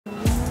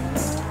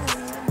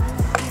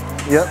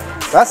Yep.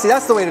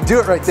 That's the way to do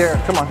it right there.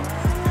 Come on.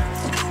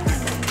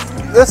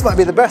 This might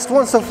be the best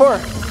one so far.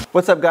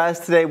 What's up, guys?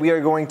 Today we are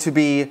going to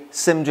be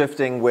sim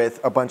drifting with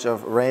a bunch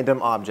of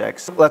random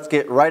objects. Let's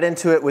get right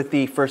into it with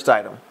the first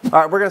item. All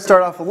right, we're gonna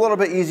start off a little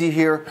bit easy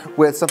here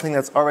with something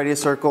that's already a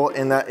circle,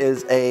 and that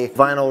is a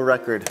vinyl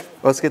record.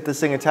 Let's get this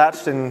thing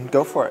attached and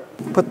go for it.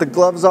 Put the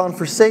gloves on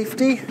for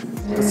safety.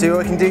 Let's see what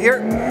we can do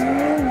here.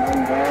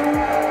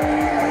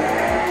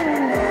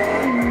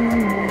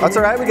 That's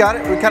all right, we got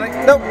it. We kind of,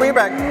 nope, bring it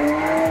back.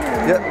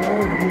 Yep.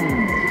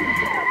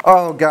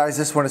 Oh, guys,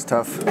 this one is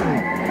tough.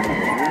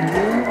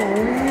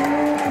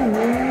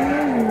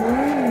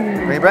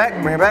 Bring it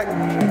back, bring it back.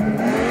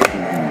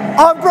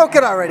 Oh, I broke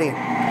it already.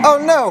 Oh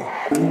no.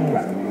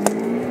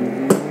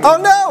 Oh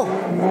no.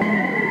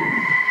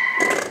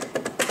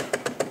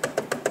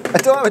 I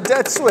don't have a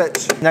dead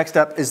switch. Next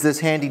up is this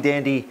handy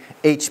dandy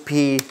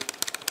HP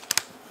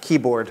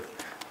keyboard.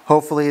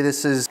 Hopefully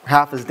this is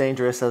half as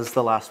dangerous as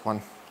the last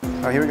one. All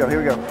right, here we go, here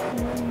we go.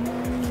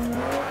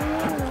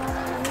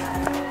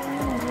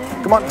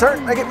 Come on,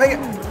 turn, make it, make it.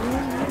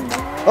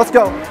 Let's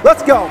go,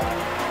 let's go.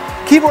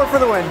 Keyboard for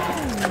the win.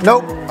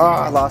 Nope, oh,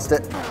 I lost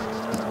it.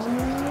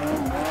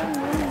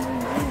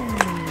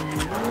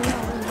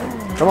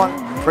 Come on,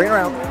 bring it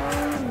around.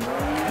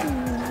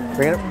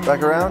 Bring it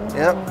back around,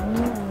 yep.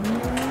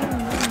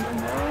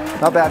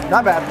 Not bad,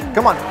 not bad,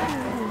 come on.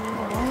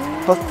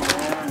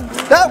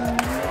 No!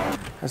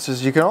 This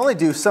is, you can only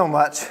do so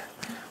much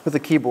with a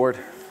keyboard.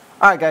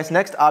 All right, guys,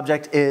 next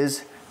object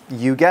is,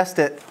 you guessed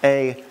it,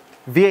 a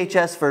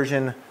VHS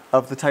version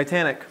of the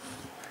Titanic.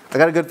 I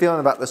got a good feeling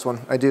about this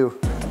one, I do.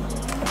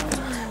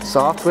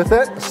 Soft with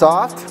it,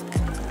 soft.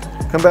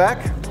 Come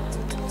back.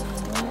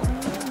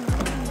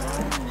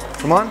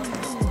 Come on.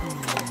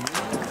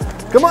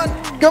 Come on,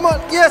 come on,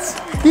 yes,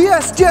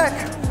 yes, Jack.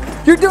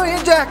 You're doing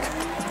it, Jack.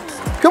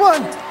 Come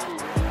on.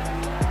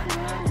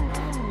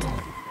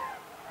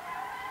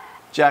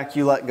 Jack,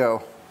 you let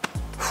go.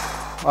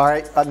 All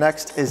right, up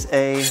next is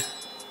a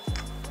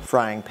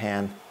frying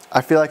pan.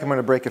 I feel like I'm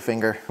gonna break a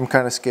finger. I'm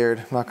kind of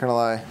scared, not gonna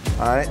lie.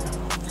 All right,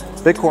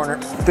 big corner,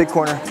 big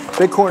corner,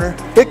 big corner,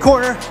 big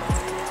corner.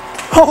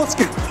 Oh, let's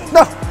go.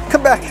 No,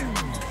 come back.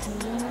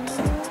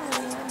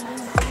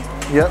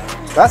 Yep,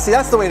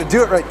 that's the way to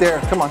do it right there.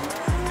 Come on.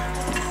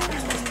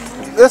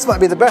 This might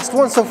be the best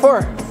one so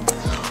far.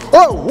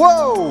 Oh,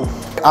 whoa!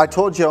 I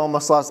told you I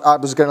almost lost, I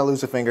was gonna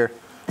lose a finger.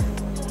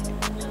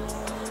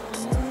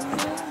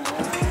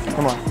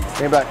 Come on,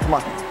 bring it back, come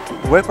on.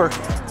 Whipper.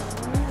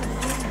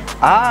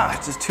 Ah,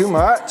 just too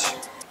much.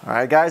 All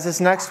right, guys, this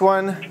next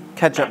one,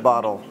 ketchup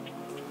bottle.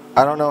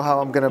 I don't know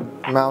how I'm gonna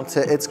mount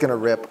it. It's gonna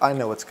rip. I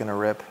know it's gonna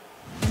rip.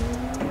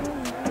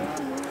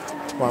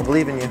 Come on, I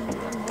believe in you.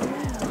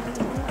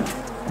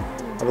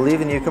 I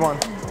believe in you, come on.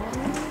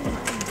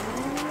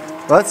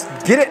 Let's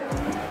get it.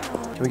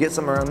 Can we get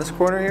some around this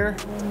corner here?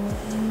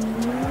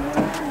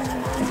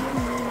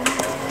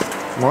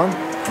 Come on.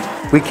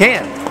 We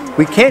can.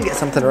 We can get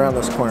something around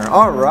this corner.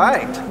 All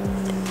right.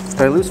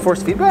 Did I lose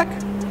force feedback?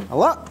 I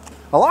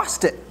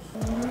lost it.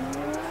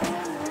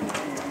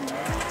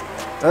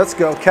 Let's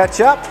go,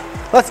 Ketchup.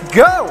 Let's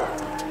go.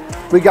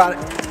 We got it.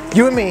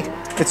 You and me.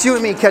 It's you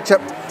and me,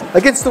 Ketchup,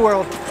 against the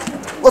world.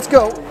 Let's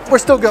go. We're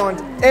still going.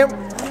 And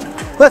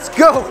let's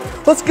go.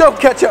 Let's go,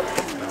 Ketchup.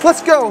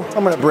 Let's go.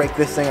 I'm gonna break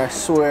this thing, I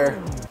swear.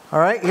 All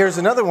right, here's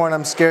another one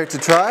I'm scared to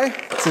try.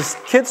 It's this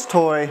kid's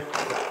toy.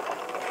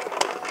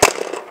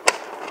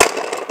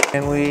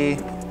 And we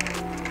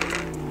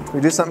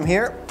do something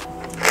here.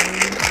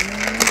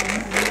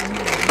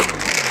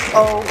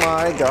 Oh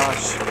my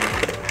gosh.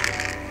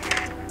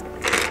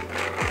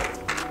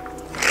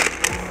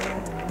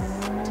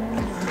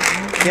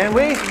 Can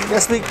we?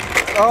 Yes, we.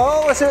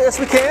 Oh, yes,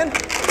 we can.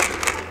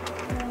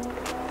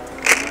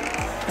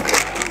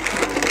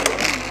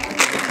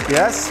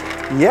 Yes.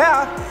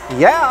 Yeah.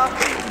 Yeah.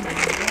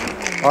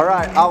 All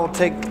right. I will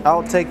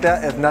take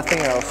that if nothing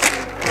else.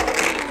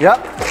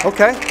 Yep.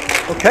 Okay.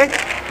 Okay.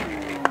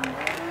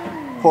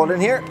 Pull it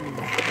in here.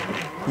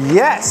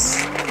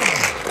 Yes.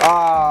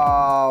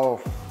 Oh.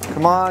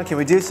 Come on. Can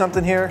we do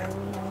something here?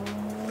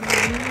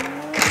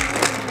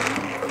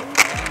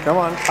 Come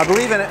on. I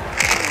believe in it.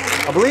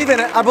 I believe in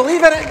it. I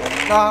believe in it.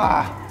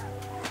 Ah.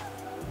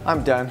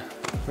 I'm done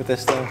with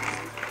this thing.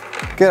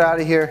 Get out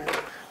of here.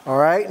 All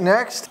right.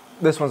 Next.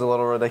 This one's a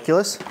little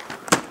ridiculous.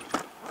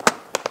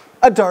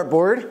 A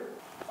dartboard.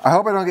 I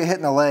hope I don't get hit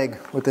in the leg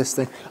with this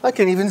thing. I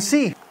can't even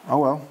see. Oh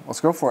well,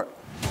 let's go for it.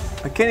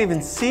 I can't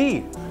even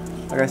see.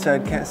 Like I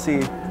said, can't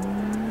see.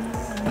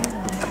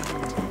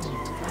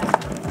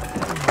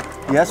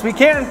 Yes, we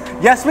can.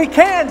 Yes, we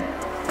can.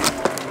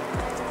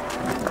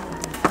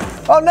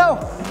 Oh no.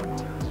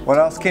 What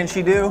else can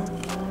she do?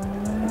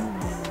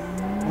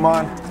 Come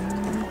on.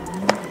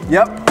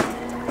 Yep.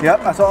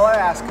 Yep, that's all I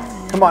ask.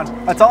 Come on,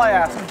 that's all I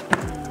ask.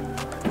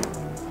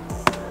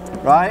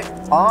 Right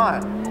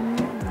on.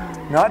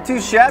 Not too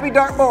shabby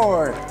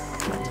dartboard.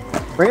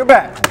 Bring it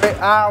back.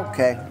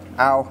 Okay.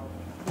 Ow.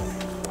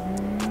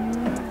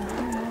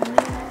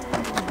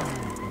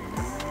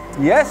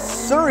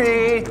 Yes,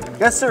 sirree.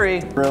 Yes,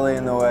 sirree. Really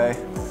in the way.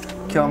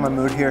 killing my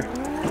mood here.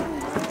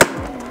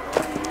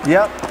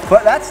 Yep,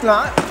 but that's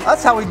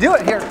how we do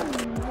it here.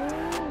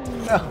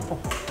 No.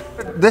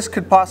 This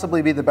could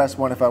possibly be the best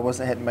one if I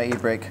wasn't hitting my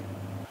e-brake.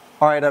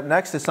 All right, up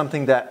next is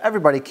something that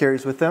everybody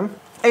carries with them,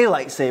 a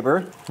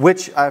lightsaber,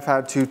 which I've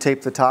had to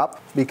tape the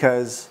top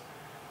because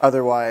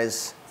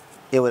otherwise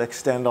it would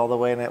extend all the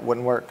way and it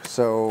wouldn't work.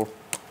 So,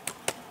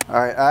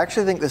 all right, I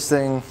actually think this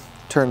thing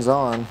turns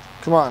on.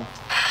 Come on.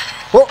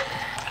 Whoa.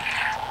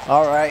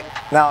 All right,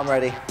 now I'm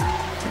ready.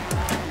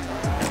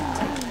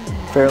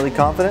 Fairly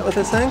confident with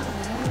this thing.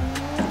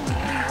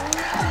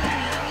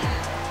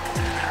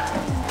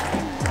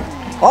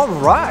 All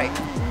right,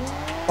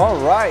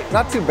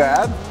 not too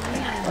bad,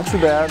 not too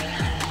bad.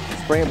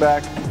 Let's bring it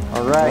back.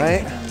 All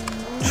right.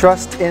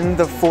 Trust in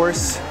the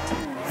force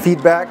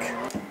feedback.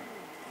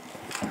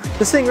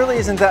 This thing really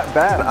isn't that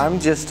bad. I'm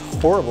just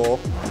horrible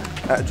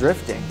at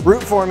drifting.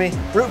 Root for me,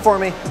 root for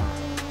me.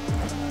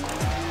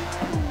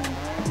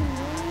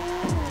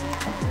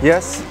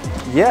 Yes,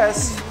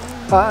 yes,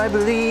 I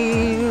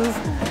believe,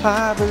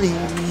 I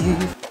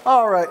believe.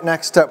 All right,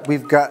 next up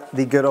we've got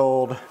the good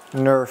old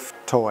Nerf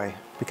Toy,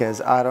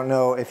 because I don't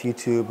know if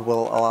YouTube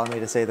will allow me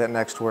to say that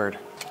next word,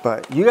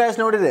 but you guys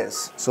know what it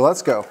is, so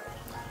let's go.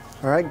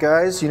 All right,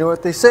 guys, you know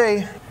what they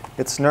say,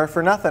 it's Nerf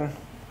or nothing.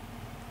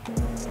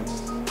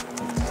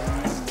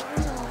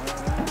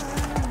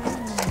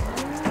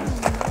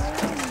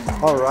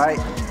 All right,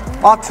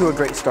 off to a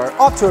great start,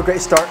 off to a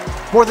great start.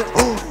 More than,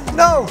 oh,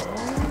 no,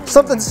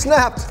 something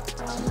snapped.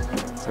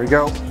 Here we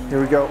go,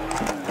 here we go.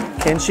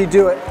 Can she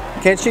do it?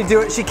 Can she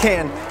do it? She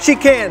can, she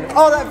can.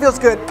 Oh, that feels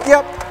good,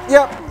 yep,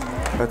 yep.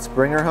 Let's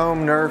bring her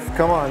home, Nerf,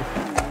 come on.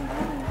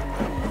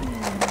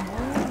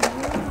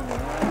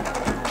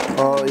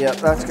 Oh, yeah,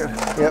 that's good.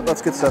 Yep,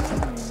 that's good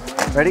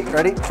stuff. Ready,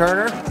 ready,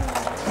 turn her.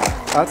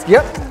 That's,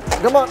 yep,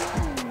 come on.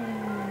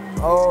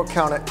 Oh,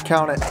 count it,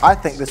 count it. I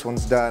think this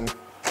one's done.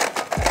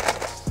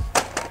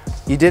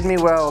 You did me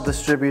well,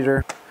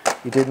 distributor.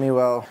 You did me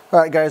well. All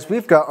right, guys,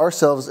 we've got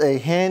ourselves a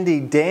handy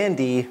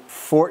dandy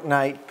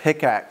Fortnite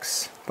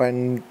pickaxe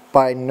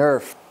by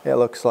Nerf, it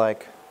looks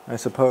like, I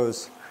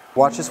suppose.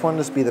 Watch this one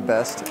just be the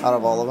best out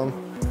of all of them.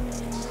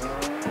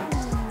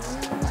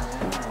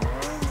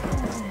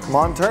 Come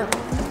on, turn.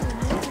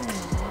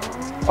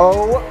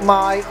 Oh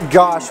my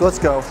gosh, let's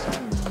go.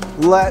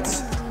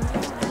 Let's,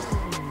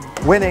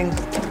 winning,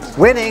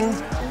 winning.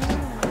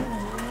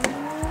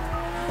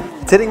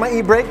 It's hitting my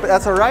e-brake, but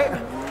that's all right.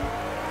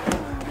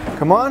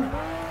 Come on.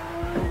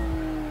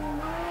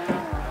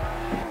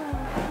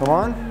 Come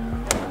on.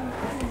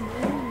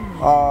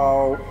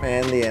 Oh,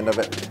 and the end of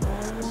it.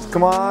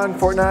 Come on,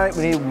 Fortnite,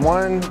 we need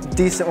one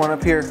decent one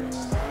up here.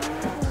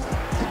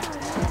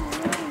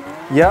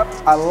 Yep,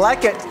 I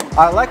like it.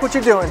 I like what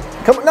you're doing.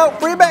 Come on, no,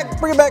 bring it back,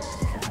 bring it back.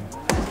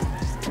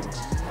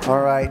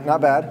 All right, not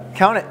bad.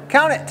 Count it,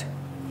 count it.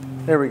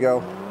 There we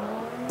go.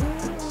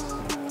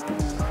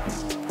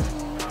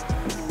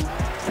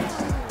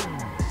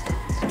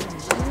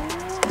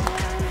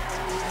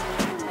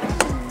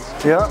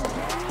 Yep.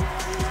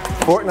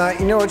 Fortnite,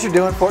 you know what you're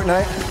doing,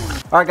 Fortnite.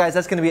 All right, guys,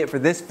 that's gonna be it for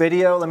this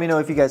video. Let me know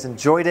if you guys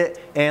enjoyed it,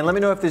 and let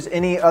me know if there's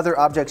any other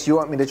objects you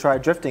want me to try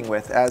drifting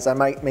with, as I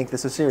might make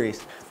this a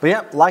series. But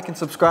yeah, like and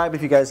subscribe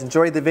if you guys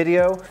enjoyed the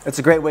video. It's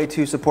a great way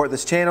to support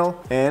this channel,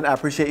 and I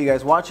appreciate you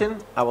guys watching.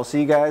 I will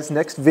see you guys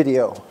next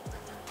video.